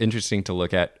it's interesting to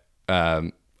look at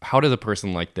how does a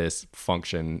person like this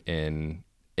function in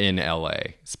LA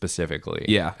specifically.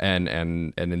 Yeah. And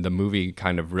in the movie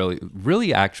kind of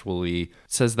really actually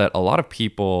says that a lot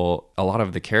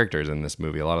of the characters in this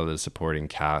movie, a lot of the supporting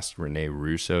cast, Rene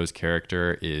Russo's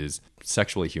character is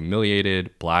sexually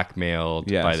humiliated,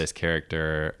 blackmailed by this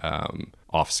character,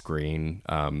 off screen,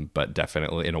 but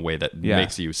definitely in a way that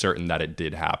makes you certain that it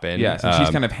did happen. Yes, and she's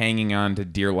kind of hanging on to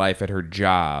dear life at her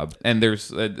job. And there's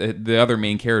the other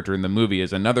main character in the movie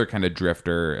is another kind of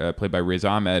drifter, played by Riz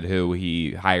Ahmed, who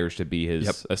he hires to be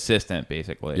his assistant,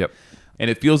 basically. Yep. And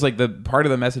it feels like the part of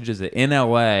the message is that in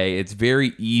LA, it's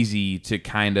very easy to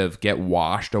kind of get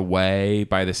washed away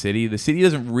by the city. The city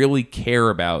doesn't really care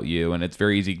about you, and it's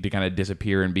very easy to kind of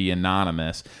disappear and be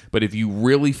anonymous. But if you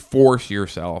really force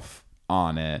yourself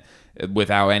on it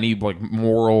without any like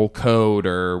moral code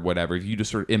or whatever, if you just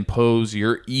sort of impose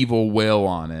your evil will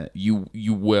on it,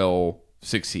 you will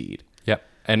succeed. Yep.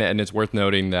 And it's worth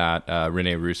noting that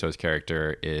Rene Russo's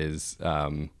character is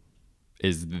the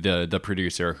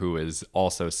producer who is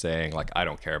also saying like, I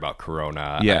don't care about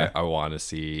Corona. I want to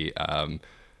see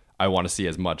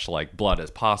as much like blood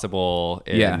as possible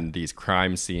in these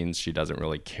crime scenes. She doesn't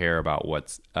really care about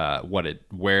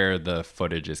where the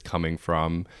footage is coming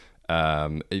from.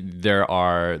 There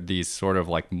are these sort of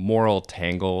like moral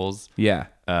tangles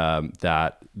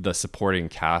that the supporting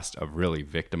cast of really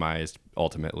victimized,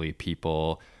 ultimately,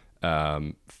 people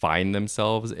find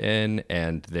themselves in,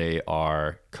 and they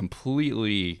are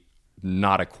completely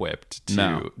not equipped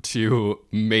to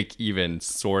make even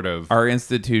sort of... Our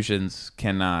institutions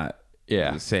cannot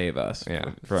save us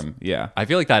from... I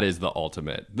feel like that is the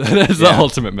ultimate. That is the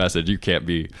ultimate message. You can't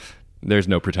be... There's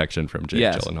no protection from Jake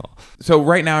Gyllenhaal. So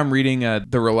right now I'm reading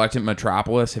The Reluctant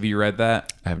Metropolis. Have you read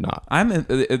that? I have not.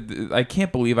 I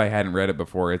can't believe I hadn't read it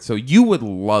before. So you would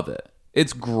love it.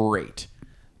 It's great.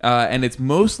 And it's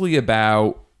mostly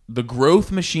about the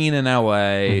growth machine in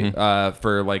LA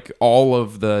for like all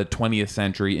of the 20th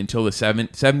century until the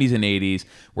 70s and 80s,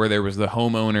 where there was the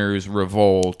homeowners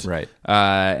revolt. Right.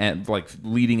 And like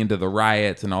leading into the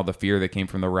riots and all the fear that came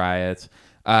from the riots.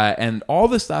 And all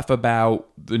the stuff about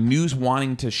the news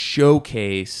wanting to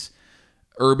showcase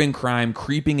urban crime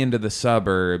creeping into the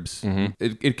suburbs.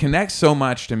 It connects so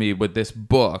much to me with this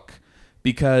book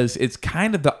because it's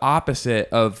kind of the opposite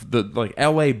of the like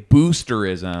LA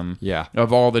boosterism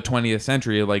of all the 20th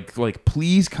century. Like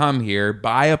please come here,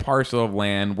 buy a parcel of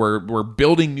land. We're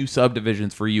building new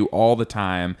subdivisions for you all the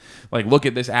time. Like look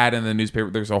at this ad in the newspaper.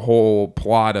 There's a whole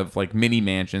plot of like mini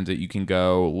mansions that you can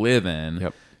go live in.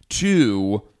 Yep.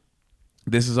 2,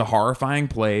 this is a horrifying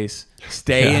place.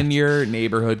 Stay in your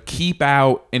neighborhood. Keep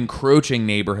out encroaching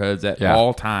neighborhoods at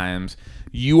all times.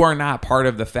 You are not part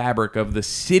of the fabric of the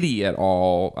city at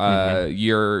all.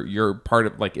 You're part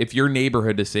of, like, if your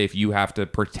neighborhood is safe, you have to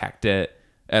protect it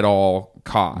at all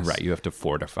costs. Right, you have to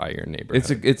fortify your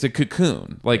neighborhood. It's a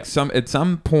cocoon. Like at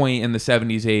some point in the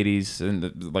 70s, 80s,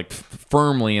 and like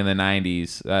firmly in the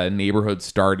 90s, neighborhoods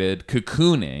started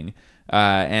cocooning.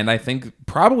 And I think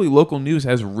probably local news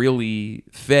has really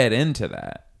fed into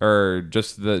that, or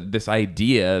just this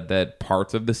idea that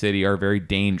parts of the city are very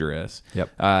dangerous. Yep.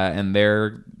 And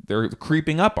they're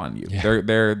creeping up on you. Yeah.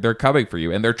 They're coming for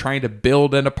you, and they're trying to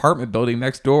build an apartment building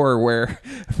next door where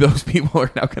those people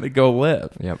are now going to go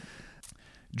live. Yep.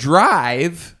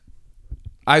 Drive.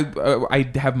 I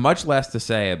have much less to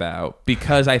say about,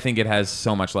 because I think it has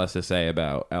so much less to say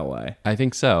about LA. I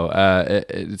think so.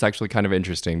 It's actually kind of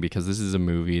interesting because this is a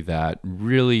movie that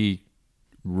really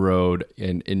rode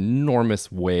an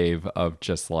enormous wave of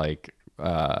just like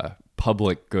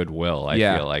public goodwill. I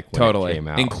feel like when it came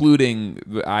out, including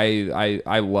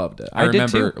I loved it. I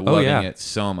remember loving it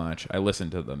so much. I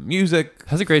listened to the music. It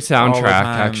has a great soundtrack.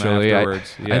 Actually,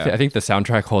 I think the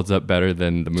soundtrack holds up better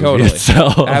than the movie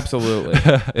itself. Absolutely.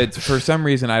 It's for some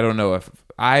reason, I don't know if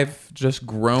I've just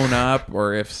grown up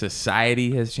or if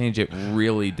society has changed. It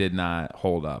really did not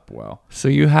hold up well. So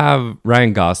you have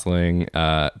Ryan Gosling.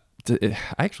 I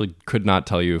actually could not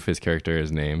tell you if his character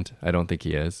is named. I don't think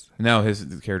he is. No, his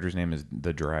character's name is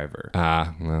the driver.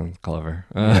 Well, clever.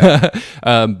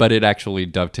 But it actually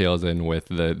dovetails in with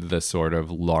the sort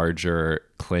of larger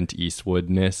Clint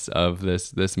Eastwoodness of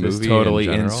this movie. This totally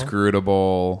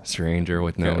inscrutable stranger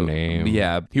with no name.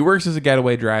 Yeah, he works as a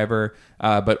getaway driver,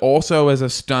 but also as a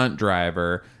stunt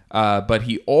driver. But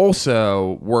he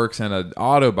also works in an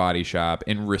auto body shop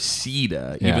in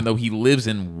Reseda, even though he lives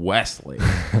in Wesley,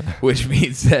 which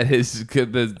means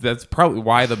that that's probably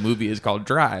why the movie is called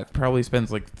Drive. Probably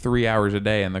spends like 3 hours a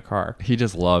day in the car. He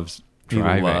just loves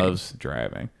driving. He loves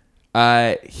driving.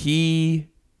 He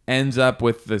ends up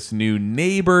with this new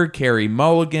neighbor, Carrie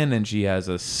Mulligan, and she has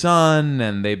a son,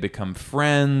 and they become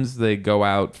friends. They go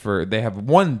out they have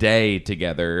one day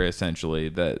together, essentially,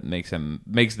 that makes them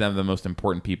the most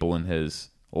important people in his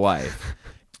life.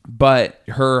 But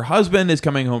her husband is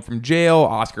coming home from jail,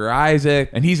 Oscar Isaac,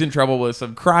 and he's in trouble with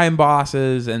some crime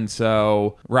bosses, and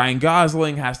so Ryan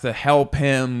Gosling has to help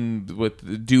him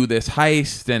do this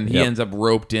heist, and he ends up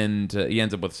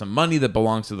with some money that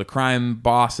belongs to the crime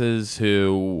bosses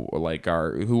who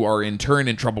are in turn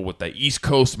in trouble with the East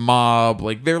Coast mob.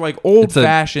 Like they're like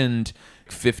old-fashioned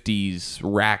 50s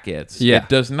rackets. Yeah. It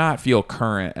does not feel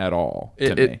current at all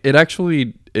to me. It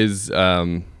actually is.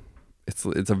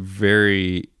 It's a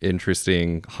very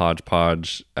interesting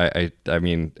hodgepodge. I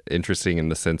mean, interesting in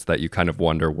the sense that you kind of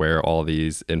wonder where all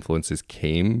these influences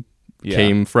came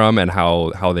from and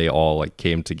how they all like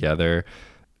came together.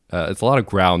 It's a lot of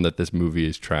ground that this movie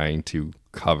is trying to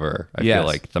cover. I feel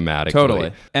like thematically.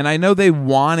 Totally. And I know they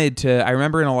wanted to. I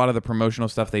remember in a lot of the promotional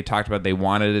stuff they talked about, they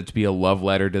wanted it to be a love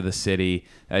letter to the city.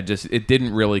 It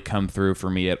didn't really come through for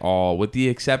me at all, with the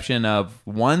exception of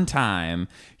one time.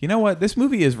 You know what? This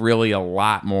movie is really a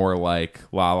lot more like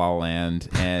La La Land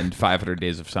and 500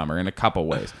 Days of Summer in a couple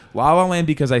ways. La La Land,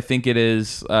 because I think it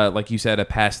is, like you said, a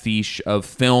pastiche of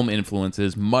film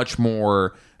influences, much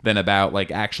more than about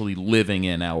like actually living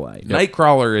in LA. Yep.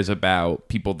 Nightcrawler is about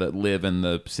people that live in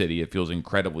the city. It feels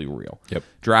incredibly real. Yep.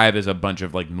 Drive is a bunch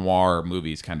of like noir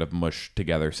movies kind of mushed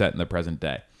together, set in the present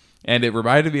day. And it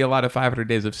reminded me a lot of 500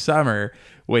 Days of Summer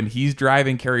when he's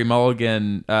driving Carrie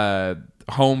Mulligan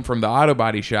home from the auto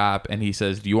body shop, and he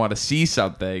says, "Do you want to see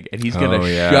something?" And he's going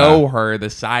to show her the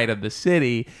side of the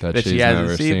city that she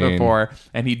hasn't seen before.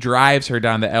 And he drives her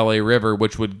down the LA River,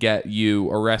 which would get you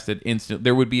arrested instantly.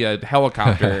 There would be a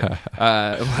helicopter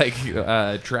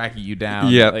tracking you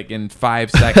down like in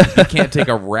 5 seconds. You can't take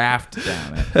a raft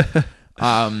down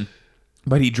it.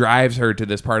 But he drives her to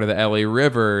this part of the LA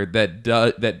River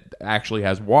that actually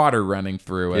has water running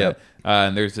through it. Yep.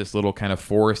 And there's this little kind of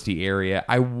foresty area.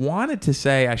 I wanted to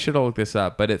say, I should have looked this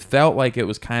up, but it felt like it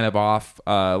was kind of off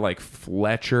like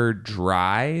Fletcher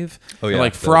Drive,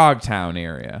 like Frogtown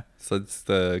area. So it's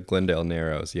the Glendale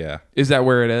Narrows, yeah. Is that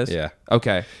where it is? Yeah.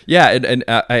 Okay. Yeah, and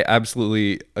I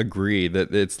absolutely agree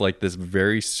that it's like this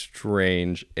very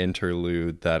strange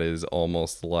interlude that is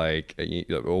almost like a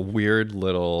weird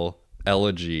little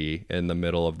elegy in the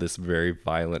middle of this very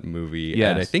violent movie. Yes.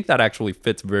 And I think that actually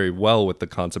fits very well with the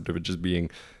concept of it just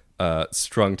being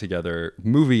strung together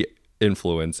movie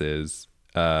influences,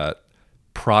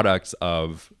 products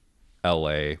of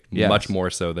LA, much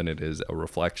more so than it is a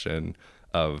reflection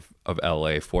of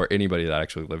LA for anybody that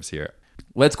actually lives here.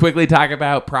 Let's quickly talk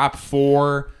about Prop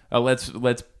 4. Let's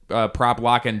prop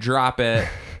lock and drop it.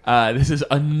 This is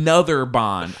another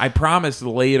Bond. I promised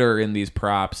later in these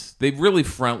props, they've really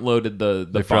front-loaded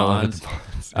the Bonds.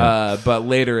 But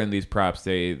later in these props,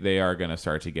 they are going to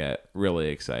start to get really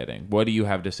exciting. What do you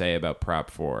have to say about Prop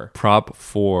 4? Prop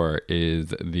 4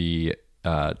 is the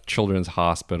Children's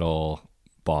Hospital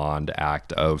Bond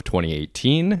Act of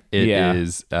 2018. It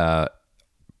is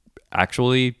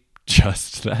actually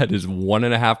just that is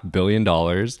 $1.5 billion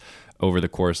over the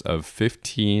course of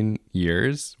 15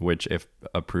 years, which, if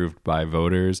approved by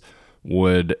voters,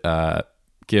 would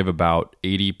give about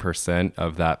 80%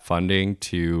 of that funding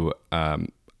to, I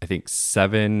think,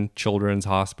 7 children's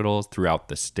hospitals throughout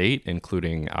the state,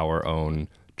 including our own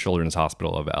Children's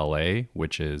Hospital of LA,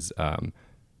 which is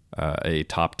a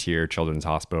top-tier children's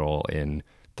hospital in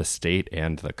the state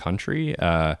and the country.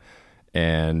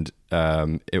 and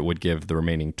it would give the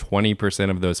remaining 20%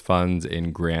 of those funds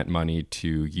in grant money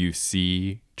to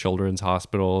UC Children's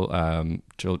Hospital,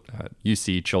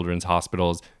 UC Children's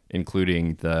Hospitals,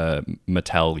 including the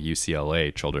Mattel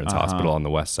UCLA Children's Hospital on the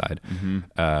west side.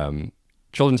 Mm-hmm.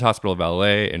 Children's Hospital of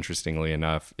LA, interestingly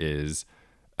enough, is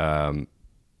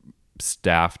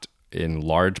staffed in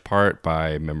large part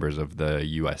by members of the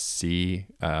USC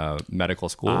medical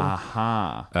school.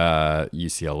 UCLA,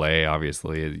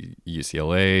 obviously,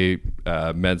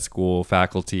 UCLA med school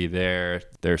faculty there.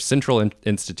 They're central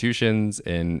institutions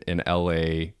in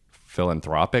LA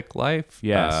philanthropic life.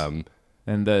 Yes.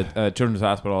 And the Children's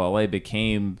Hospital of LA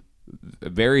became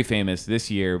very famous this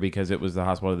year because it was the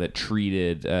hospital that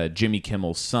treated Jimmy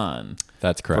Kimmel's son.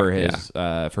 That's correct.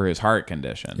 For his heart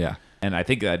condition. Yeah. And I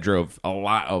think that drove a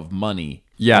lot of money.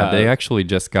 Yeah, they actually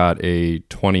just got a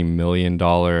 $20 million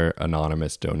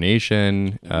anonymous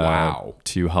donation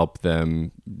to help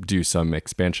them do some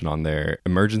expansion on their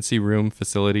emergency room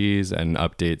facilities and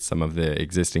update some of the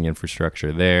existing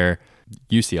infrastructure there.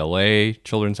 UCLA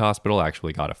Children's Hospital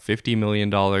actually got a $50 million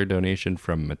donation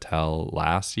from Mattel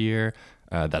last year.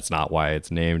 That's not why it's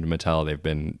named Mattel. They've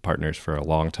been partners for a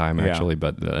long time, actually,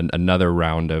 but another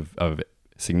round of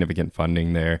significant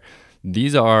funding there.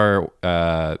 These are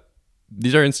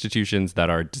institutions that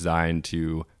are designed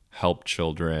to help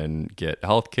children get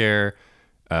healthcare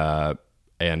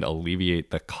and alleviate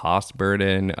the cost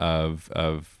burden of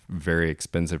very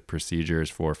expensive procedures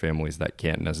for families that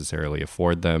can't necessarily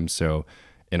afford them. So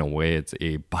in a way, it's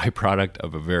a byproduct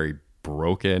of a very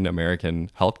broken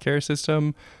American healthcare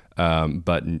system.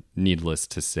 But needless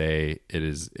to say, it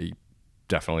is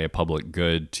definitely a public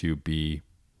good to be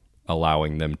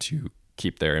allowing them to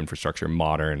keep their infrastructure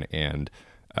modern and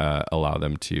allow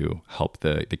them to help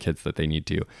the kids that they need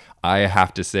to. I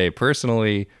have to say,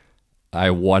 personally, I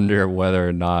wonder whether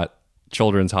or not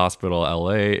Children's Hospital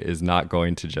LA is not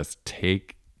going to just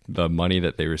take the money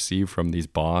that they receive from these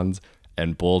bonds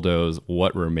and bulldoze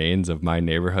what remains of my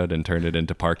neighborhood and turn it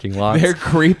into parking lots. They're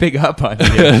creeping up on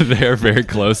you. They're very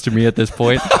close to me at this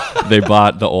point. They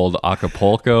bought the old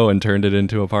Acapulco and turned it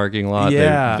into a parking lot.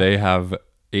 Yeah. They have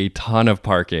a ton of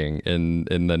parking in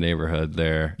the neighborhood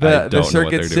there. The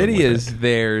Circuit City is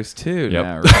theirs too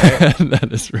now, right? That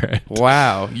is right.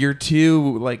 Wow, your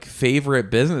two favorite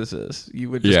businesses. You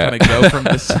would just kind of go from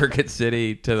the Circuit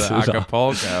City to the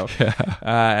Acapulco,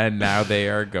 and now they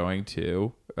are going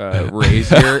to raise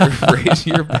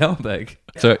your building.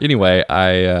 So anyway,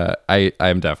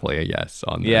 I'm definitely a yes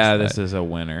on this. Yeah, this is a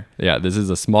winner. Yeah, this is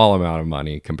a small amount of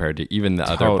money compared to even the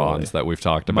other bonds that we've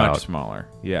talked about. Much smaller.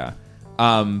 Yeah.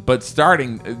 But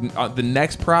starting, the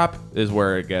next prop is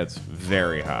where it gets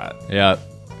very hot. Yeah,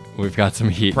 we've got some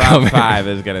heat. Prop 5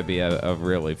 is going to be a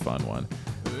really fun one.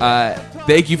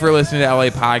 Thank you for listening to LA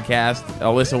Podcast.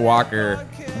 Alyssa Walker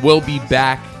will be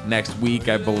back next week,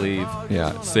 I believe.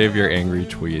 Yeah, save your angry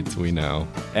tweets, we know.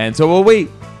 And so we'll wait.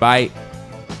 Bye.